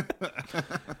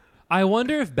 I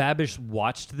wonder if Babish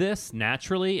watched this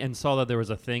naturally and saw that there was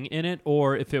a thing in it,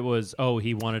 or if it was,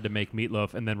 he wanted to make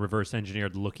Meatloaf and then reverse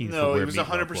engineered looking for where No, it was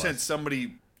Meatloaf 100% was.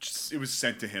 somebody. It was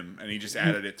sent to him, and he just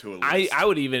added it to a list. I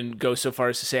would even go so far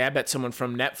as to say I bet someone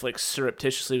from Netflix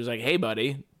surreptitiously was like, "Hey,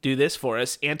 buddy, do this for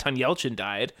us. Anton Yelchin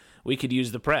died. We could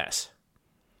use the press."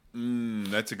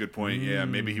 That's a good point. Yeah,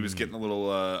 maybe he was getting a little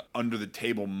under the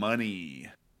table money.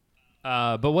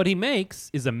 But what he makes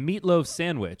is a meatloaf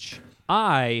sandwich.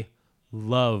 I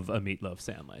love a meatloaf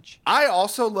sandwich. I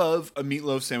also love a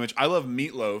meatloaf sandwich. I love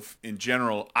meatloaf in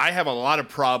general. I have a lot of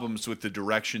problems with the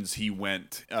directions he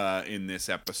went in this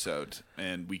episode,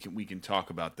 and we can talk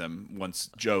about them once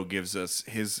Joe gives us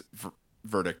his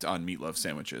verdict on meatloaf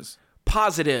sandwiches.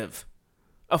 Positive.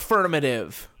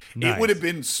 Affirmative. Nice. It would have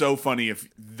been so funny if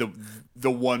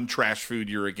the one trash food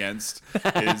you're against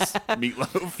is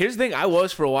meatloaf. Here's the thing. I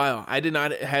was for a while. I did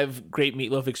not have great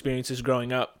meatloaf experiences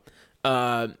growing up,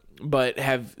 but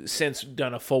have since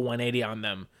done a full 180 on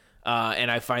them, and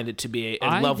I find it to be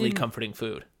a lovely, comforting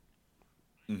food.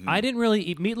 Mm-hmm. I didn't really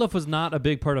eat meatloaf. Was not a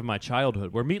big part of my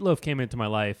childhood. Where meatloaf came into my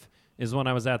life is when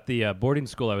I was at the boarding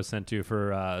school I was sent to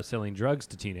for selling drugs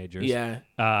to teenagers. Yeah,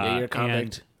 you're a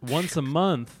convict. And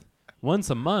once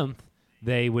a month,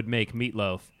 they would make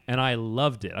meatloaf, and I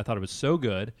loved it. I thought it was so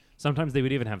good. Sometimes they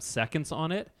would even have seconds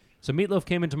on it. So meatloaf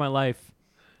came into my life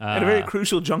at a very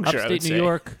crucial juncture. Upstate New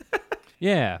York.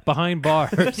 Yeah, behind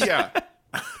bars. Yeah.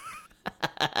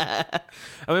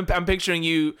 I'm picturing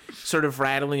you sort of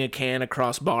rattling a can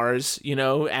across bars,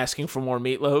 asking for more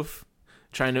meatloaf,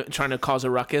 trying to cause a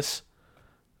ruckus.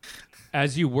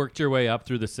 As you worked your way up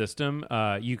through the system,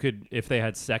 you could, if they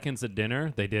had seconds at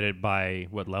dinner, they did it by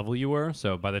what level you were.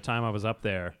 So by the time I was up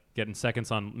there, getting seconds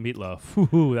on meatloaf,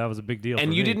 that was a big deal.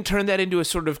 And you didn't turn that into a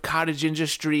sort of cottage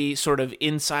industry, sort of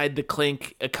inside the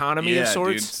clink economy of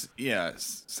sorts? Dude. Yeah,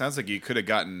 sounds like you could have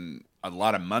gotten a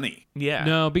lot of money. Yeah.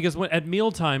 No, because at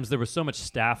meal times there was so much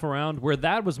staff around. Where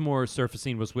that was more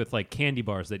surfacing was with like candy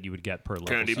bars that you would get per level.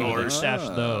 Candy so bars. Stash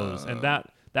those, and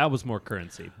that was more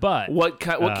currency. But what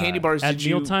candy bars at did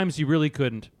you? At meal times, you really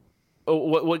couldn't.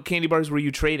 What candy bars were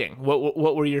you trading?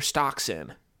 What were your stocks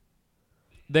in?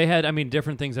 They had,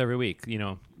 different things every week.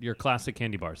 Your classic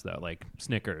candy bars though, like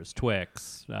Snickers,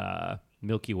 Twix,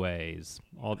 Milky Ways,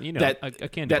 all a candy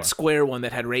bar. That square one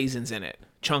that had raisins in it,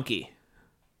 chunky.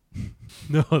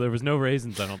 No, there was no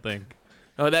raisins. I don't think.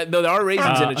 Oh, there are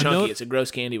raisins in a chunky. It's a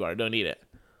gross candy bar. Don't eat it.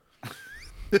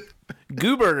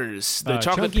 Goobers, the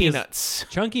chocolate peanuts.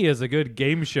 Chunky is a good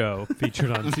game show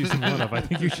featured on season 1 of I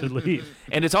Think You Should Leave.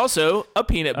 And it's also a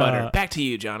peanut butter. Back to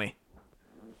you, Johnny.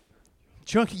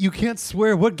 Chunky, you can't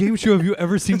swear. What game show have you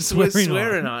ever seen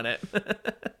swearing on it?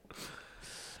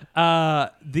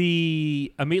 A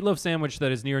meatloaf sandwich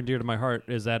that is near and dear to my heart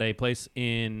is at a place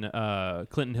in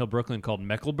Clinton Hill, Brooklyn called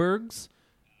Meckelberg's.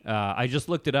 I just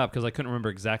looked it up because I couldn't remember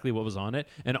exactly what was on it.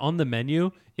 And on the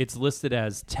menu, it's listed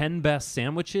as 10 best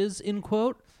sandwiches, in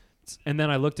quote. And then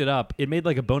I looked it up. It made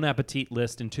like a Bon Appetit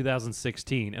list in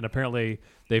 2016, and apparently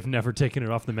they've never taken it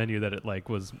off the menu that it like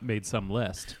was made some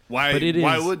list. Why? But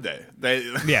Why would they?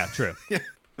 Yeah, true.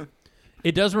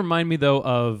 It does remind me though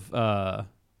of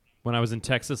when I was in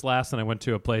Texas last, and I went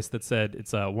to a place that said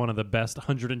it's one of the best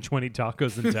 120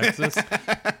 tacos in Texas.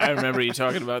 I remember you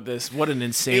talking about this. What an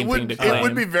insane thing to claim. It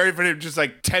would be very funny, just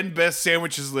like 10 best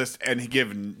sandwiches list, and he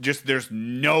given just there's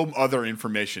no other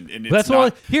information. And it's That's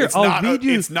not, all. Here, it's I'll not, read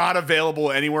you. It's not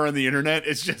available anywhere on the internet.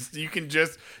 It's just you can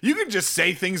just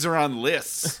say things are on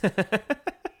lists. You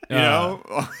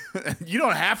know, you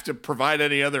don't have to provide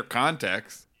any other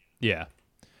context. Yeah.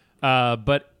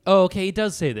 But okay, it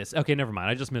does say this. Okay, never mind.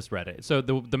 I just misread it. So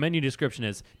the menu description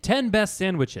is 10 best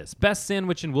sandwiches. Best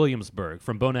sandwich in Williamsburg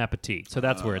from Bon Appetit. So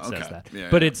that's where it says that. Yeah,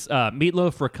 but yeah. it's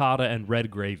meatloaf, ricotta, and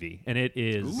red gravy, and it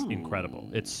is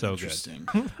incredible. It's so good.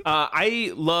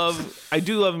 I do love a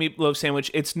meatloaf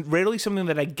sandwich. It's rarely something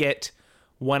that I get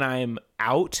when I'm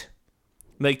out.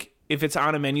 Like if it's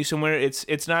on a menu somewhere,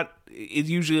 it's not. It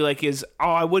usually like is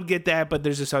I would get that, but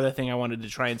there's this other thing I wanted to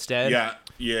try instead. Yeah.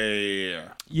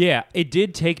 Yeah, it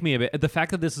did take me a bit. The fact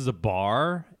that this is a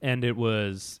bar and it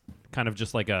was kind of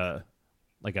just like a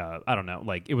I don't know,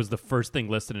 like it was the first thing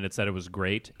listed and it said it was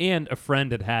great, and a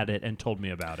friend had it and told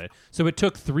me about it. So it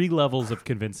took 3 levels of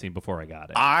convincing before I got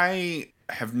it. I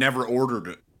have never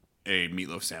ordered a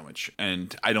meatloaf sandwich,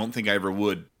 and I don't think I ever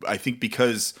would. I think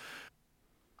because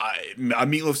a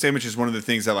meatloaf sandwich is one of the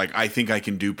things that like I think I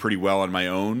can do pretty well on my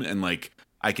own, and like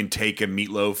I can take a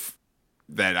meatloaf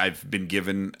that I've been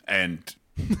given and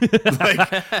like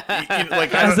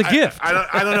as a gift.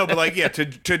 I don't know, but like to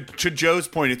Joe's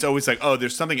point, it's always like, oh,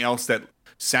 there's something else that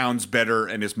sounds better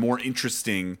and is more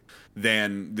interesting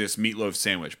than this meatloaf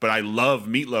sandwich. But I love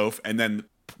meatloaf, and then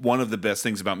one of the best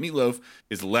things about meatloaf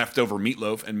is leftover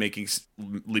meatloaf and making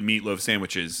meatloaf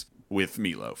sandwiches with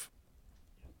meatloaf.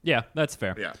 Yeah, that's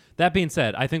fair. Yeah. That being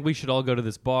said, I think we should all go to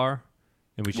this bar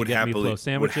and we should get meatloaf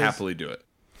sandwiches. Would happily do it.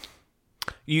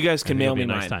 You guys can mail me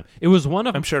nice mine. time. It was one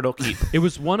of I'm sure it'll keep. It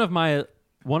was one of my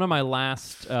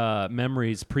last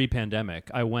memories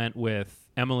pre-pandemic. I went with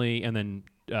Emily and then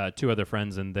 2 other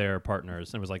friends and their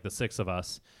partners, and it was like the 6 of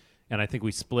us. And I think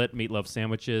we split meatloaf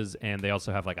sandwiches, and they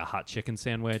also have like a hot chicken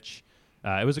sandwich.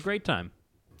 It was a great time.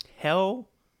 Hell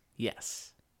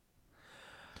yes.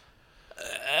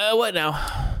 What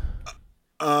now?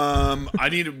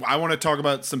 I want to talk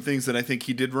about some things that I think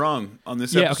he did wrong on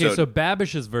this episode. Okay, so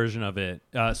Babish's version of it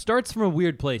starts from a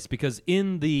weird place because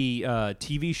in the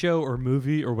TV show or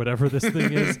movie or whatever this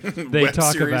thing is, they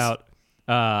talk series. about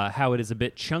how it is a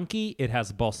bit chunky. It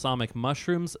has balsamic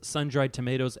mushrooms, sun-dried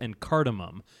tomatoes, and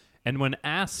cardamom. And when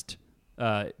asked,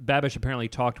 Babish apparently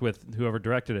talked with whoever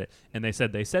directed it, and they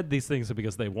said these things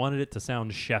because they wanted it to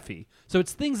sound chefy. So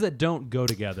it's things that don't go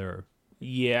together.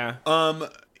 Yeah.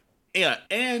 Yeah,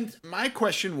 and my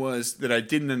question was that I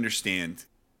didn't understand.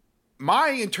 My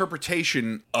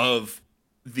interpretation of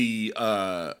the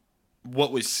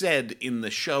what was said in the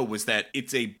show was that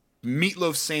it's a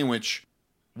meatloaf sandwich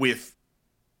with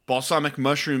balsamic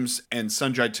mushrooms and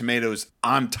sun-dried tomatoes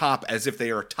on top, as if they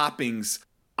are toppings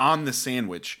on the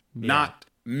sandwich, not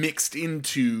mixed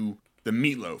into the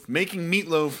meatloaf. Making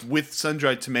meatloaf with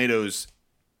sun-dried tomatoes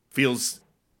feels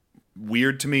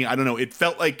weird to me. I don't know. It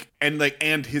felt like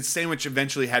and his sandwich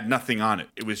eventually had nothing on it.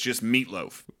 It was just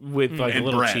meatloaf with like a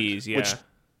little bread, cheese, and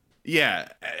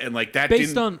like that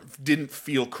didn't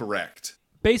feel correct.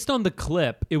 Based on the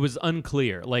clip, it was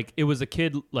unclear. Like it was a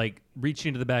kid like reaching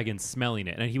into the bag and smelling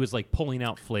it, and he was like pulling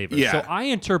out flavor. Yeah. So I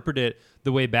interpret it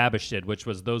the way Babish did, which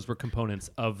was those were components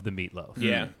of the meatloaf.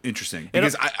 Yeah. Interesting.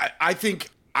 Because I think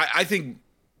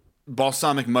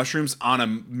balsamic mushrooms on a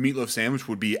meatloaf sandwich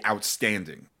would be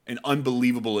outstanding. An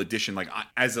unbelievable addition, like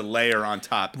as a layer on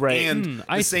top, right? And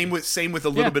same with a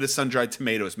little bit of sun-dried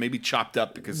tomatoes, maybe chopped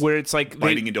up because where it's like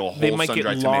biting into a whole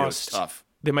sun-dried tomato is tough.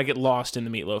 They might get lost in the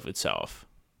meatloaf itself.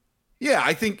 Yeah,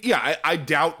 I think. Yeah, I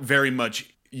doubt very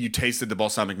much you tasted the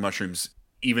balsamic mushrooms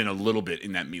even a little bit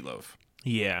in that meatloaf.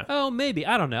 Yeah. Oh, maybe.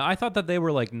 I don't know. I thought that they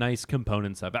were like nice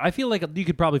components of it. I feel like you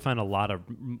could probably find a lot of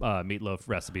meatloaf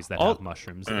recipes that have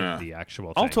mushrooms in the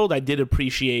actual thing. All told, I did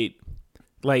appreciate.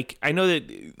 Like, I know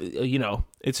that,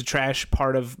 it's a trash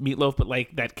part of meatloaf, but,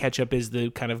 like, that ketchup is the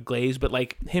kind of glaze. But,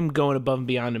 like, him going above and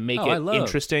beyond to make it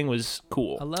interesting was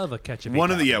cool. I love a ketchup.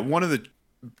 One of the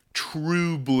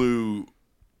true blue,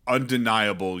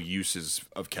 undeniable uses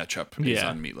of ketchup is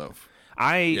on meatloaf.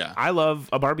 I love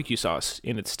a barbecue sauce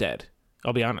in its stead.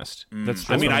 I'll be honest. That's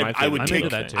I mean, one of my I would favorite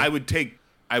take that too.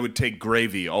 I would take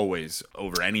gravy always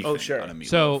over anything. Oh, sure. On a meatloaf.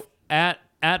 So at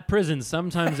prison,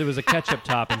 sometimes it was a ketchup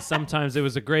top and sometimes it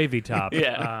was a gravy top.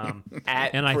 Yeah.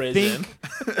 At and prison.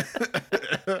 I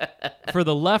think for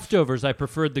the leftovers, I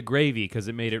preferred the gravy because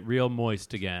it made it real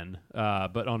moist again.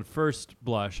 But on first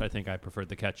blush, I think I preferred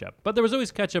the ketchup. But there was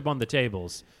always ketchup on the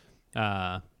tables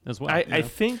as well. I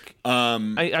think.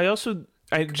 I also,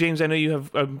 James, I know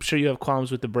I'm sure you have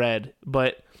qualms with the bread,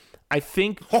 but I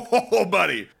think. Oh,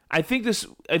 buddy. I think this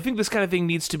kind of thing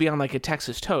needs to be on like a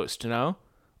Texas toast, or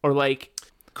like.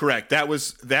 Correct. That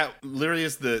literally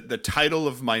is the title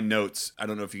of my notes. I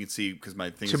don't know if you can see because my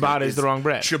thing Ciabatta is the wrong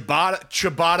bread.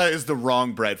 Ciabatta is the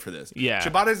wrong bread for this. Yeah.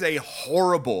 Ciabatta is a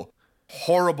horrible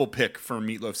pick for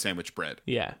meatloaf sandwich bread.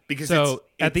 Yeah. Because so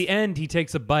at the end, he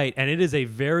takes a bite, and it is a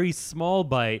very small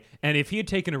bite. And if he had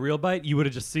taken a real bite, you would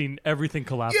have just seen everything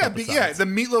collapse. Yeah, out the yeah. sides. The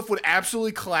meatloaf would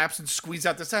absolutely collapse and squeeze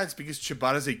out the sides because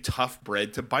ciabatta is a tough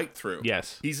bread to bite through.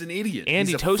 Yes. He's an idiot. And He's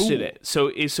he a toasted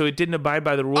fool. it, so it didn't abide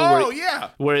by the rule. Oh,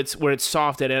 where it's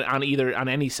soft on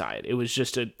any side. It was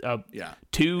just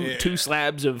two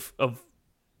slabs of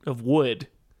wood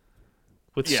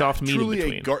with soft meat in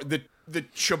between. The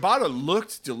ciabatta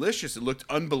looked delicious. It looked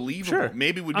unbelievable. Sure.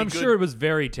 Maybe would be I'm good. sure it was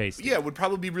very tasty. Yeah, it would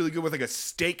probably be really good with like a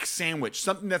steak sandwich,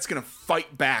 something that's going to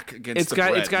fight back against It's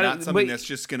got not something that's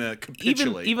just going to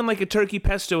capitulate. even like a turkey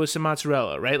pesto with some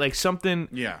mozzarella, right? Like something.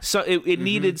 Yeah. So it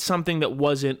needed something that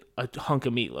wasn't a hunk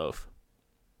of meatloaf.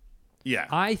 Yeah,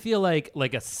 I feel like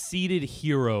a seeded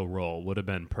hero roll would have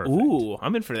been perfect. Ooh,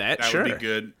 I'm in for that. that sure. would be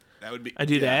good. That would be. I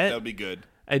do that. That would be good.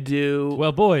 I do.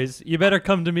 Well, boys, you better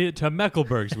come to me to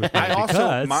Mecklenburg's with me. I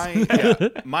also because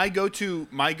my go-to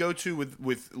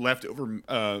with leftover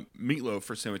meatloaf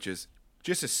for sandwiches,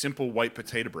 just a simple white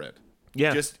potato bread.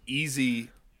 Yeah. Just easy.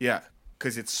 Yeah,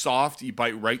 because it's soft. You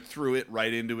bite right through it,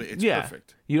 right into it. It's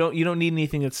perfect. You don't need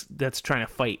anything that's trying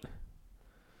to fight.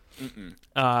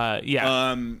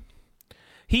 Yeah.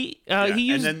 He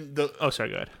used. And then Oh, sorry.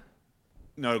 Go ahead.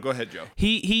 No, go ahead, Joe.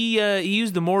 He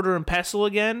used the mortar and pestle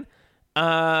again.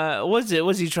 Was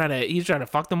he trying to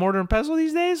fuck the mortar and pestle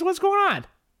these days? What's going on?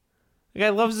 The guy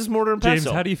loves this mortar and James,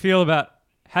 pestle. how do you feel about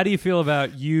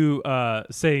you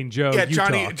saying Joe? Yeah, you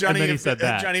Johnny. talk, Johnny, and then he if, said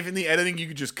that. Johnny, if in the editing you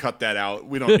could just cut that out.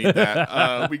 We don't need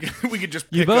that. We could just.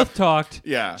 You pick both up. talked.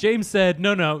 Yeah. James said,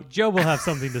 "No, Joe will have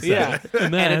something to say." Yeah,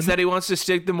 and then and it's that he wants to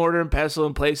stick the mortar and pestle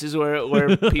in places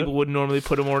where people wouldn't normally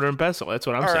put a mortar and pestle. That's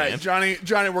what I'm All saying. right,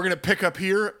 Johnny, we're gonna pick up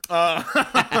here.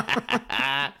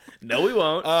 No, we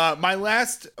won't. My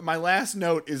last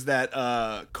note is that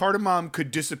cardamom could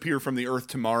disappear from the earth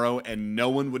tomorrow, and no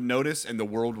one would notice, and the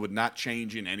world would not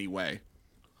change in any way.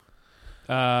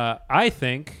 I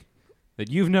think that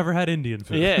you've never had Indian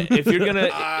food. Yeah, if you're gonna,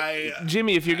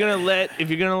 Jimmy, if you're gonna let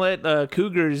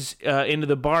cougars into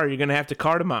the bar, you're gonna have to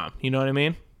cardamom. You know what I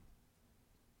mean?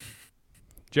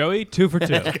 Joey, 2 for 2.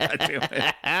 God damn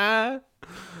it.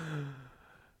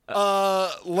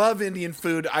 Love Indian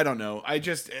food. I don't know. I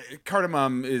just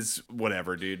cardamom is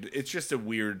whatever, dude. It's just a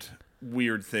weird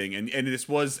thing, and this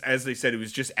was, as they said, it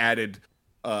was just added.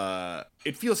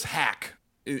 It feels hack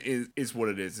is what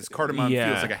it is. This cardamom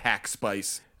feels like a hack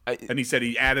spice. And he said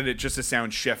he added it just to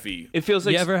sound chefy. It feels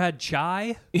like You ever had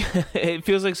chai? it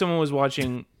feels like someone was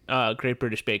watching Great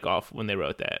British Bake Off when they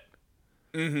wrote that.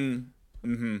 Yeah.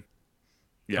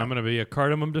 I'm going to be a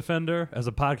cardamom defender as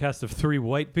a podcast of 3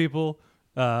 white people.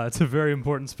 It's a very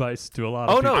important spice to a lot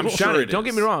of people. No, I'm sure Johnny, it don't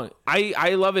is. get me wrong.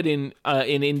 I love it in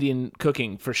Indian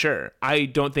cooking for sure. I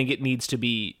don't think it needs to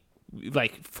be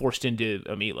like forced into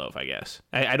a meatloaf. I guess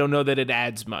I don't know that it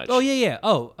adds much. Oh yeah.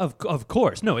 Oh, of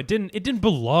course. No, it didn't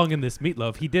belong in this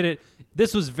meatloaf. He did it.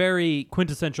 This was very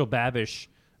quintessential Babish.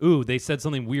 Ooh, they said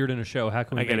something weird in a show. How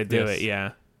can we? I gotta make do this? it.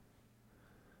 Yeah.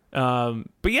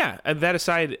 But yeah, that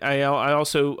aside, I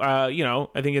also I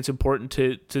think it's important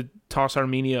to toss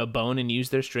Armenia a bone and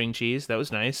use their string cheese. That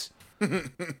was nice.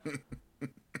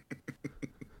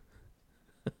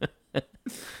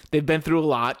 They've been through a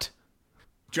lot.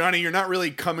 Johnny, you're not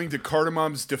really coming to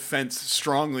cardamom's defense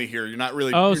strongly here. You're not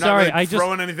really. Oh, you're sorry. Not really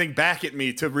throwing anything back at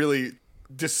me to really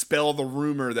dispel the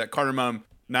rumor that cardamom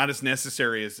not as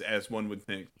necessary as one would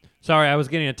think. Sorry, I was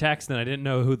getting a text and I didn't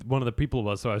know who one of the people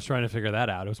was, so I was trying to figure that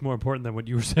out. It was more important than what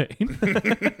you were saying.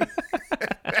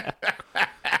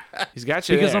 He's got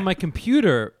you Because there. on my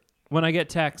computer, when I get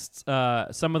texts,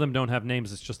 some of them don't have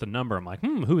names. It's just a number. I'm like,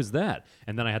 who is that?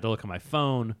 And then I had to look at my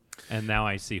phone, and now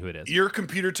I see who it is. Your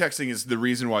computer texting is the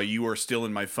reason why you are still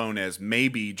in my phone as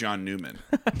maybe John Newman.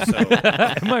 So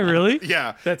Am I really?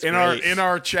 yeah, That's in great.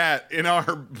 our chat, in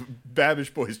our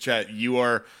Babish Boys chat, you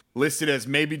are listed as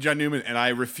maybe John Newman, and I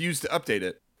refuse to update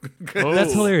it.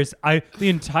 That's hilarious. The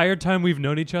entire time we've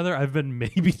known each other, I've been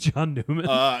maybe John Newman.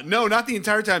 No, not the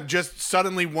entire time. Just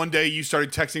suddenly one day you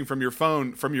started texting from your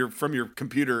phone, from your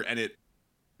computer, and it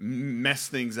messed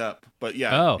things up. But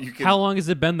yeah, how long has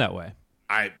it been that way?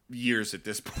 Years at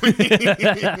this point.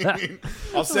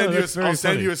 I'll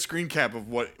send you a screen cap of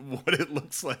what it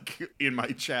looks like in my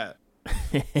chat.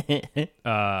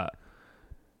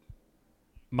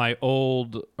 Our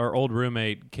old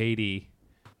roommate Katie,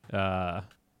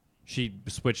 she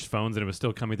switched phones and it was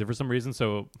still coming through for some reason.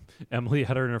 So Emily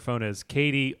had her in her phone as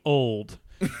Katie Old,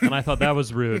 and I thought that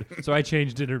was rude. So I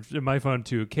changed it in my phone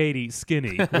to Katie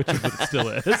Skinny, which is what it still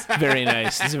is. Very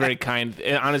nice. It's a very kind.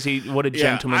 Honestly, what a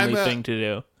gentlemanly thing to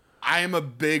do. I am a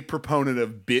big proponent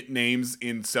of bit names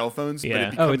in cell phones.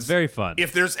 Yeah. But it's very fun.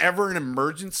 If there's ever an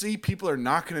emergency, people are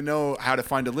not going to know how to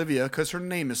find Olivia because her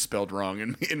name is spelled wrong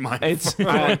in my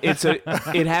phone.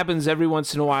 It happens every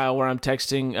once in a while where I'm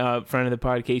texting a friend of the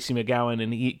pod, Casey McGowan,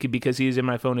 and because he's in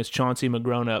my phone is Chauncey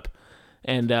McGrown-Up.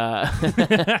 And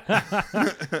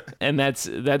and that's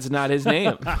not his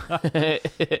name.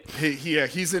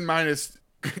 He's in mine as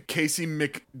Casey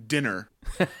McDinner.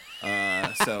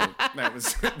 So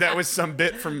that was some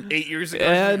bit from 8 years ago.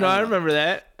 Yeah, no, I remember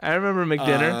that. I remember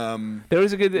McDinner. It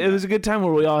was a good time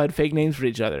where we all had fake names for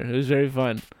each other. It was very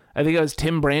fun. I think I was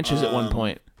Tim Branches at one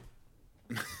point.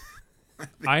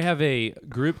 I have a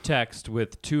group text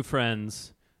with two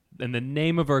friends, and the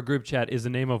name of our group chat is the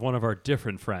name of one of our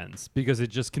different friends because it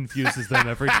just confuses them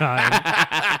every time.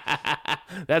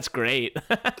 That's great.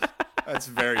 That's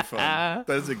very fun.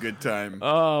 That is a good time.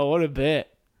 Oh, what a bit.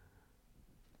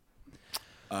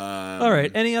 All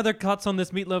right. Any other thoughts on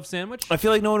this meatloaf sandwich? I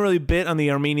feel like no one really bit on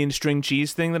the Armenian string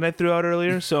cheese thing that I threw out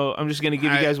earlier, so I'm just going to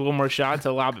give you guys one more shot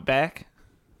to lob it back.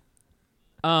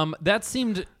 That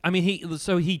seemed. I mean,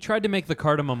 he tried to make the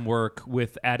cardamom work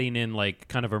with adding in like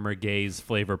kind of a merguez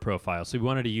flavor profile. So he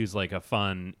wanted to use like a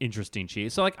fun, interesting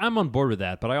cheese. So like I'm on board with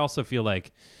that, but I also feel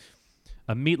like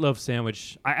a meatloaf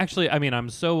sandwich. I'm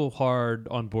so hard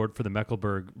on board for the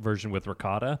Mecklenburg version with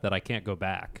ricotta that I can't go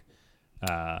back.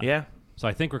 Yeah. So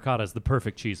I think ricotta is the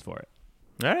perfect cheese for it.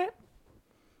 All right.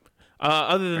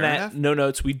 Other than Fair that, enough. no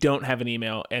notes. We don't have an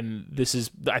email, and this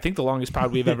is, I think, the longest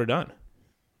pod we've ever done.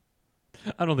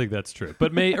 I don't think that's true.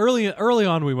 But early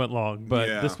on we went long,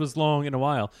 but this was long in a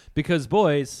while because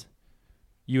boys,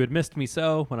 you had missed me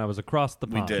so when I was across the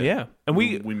pond. We did. Yeah, and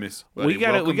we miss. We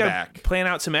got to back. plan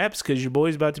out some apps because your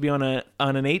boy's about to be on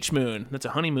an H moon. That's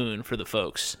a honeymoon for the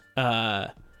folks. Oh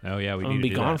yeah, we need to be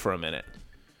do gone that. for a minute.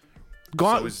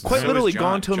 Literally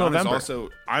gone till John November.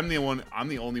 I'm the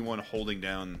only one holding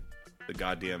down the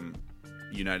goddamn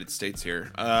United States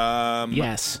here.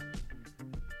 Yes.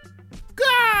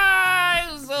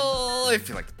 Guys, if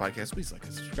you like the podcast, please like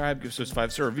and subscribe. Give us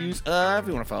 5-star reviews. If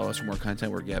you want to follow us for more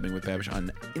content, we're Gabbing with Babish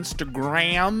on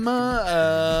Instagram.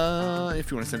 If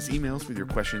you want to send us emails with your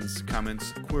questions,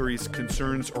 comments, queries,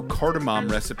 concerns, or cardamom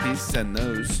recipes, send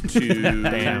those to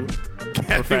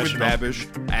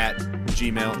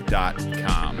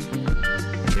gabbingwithbabish@gmail.com.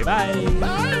 Okay, bye.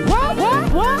 Bye.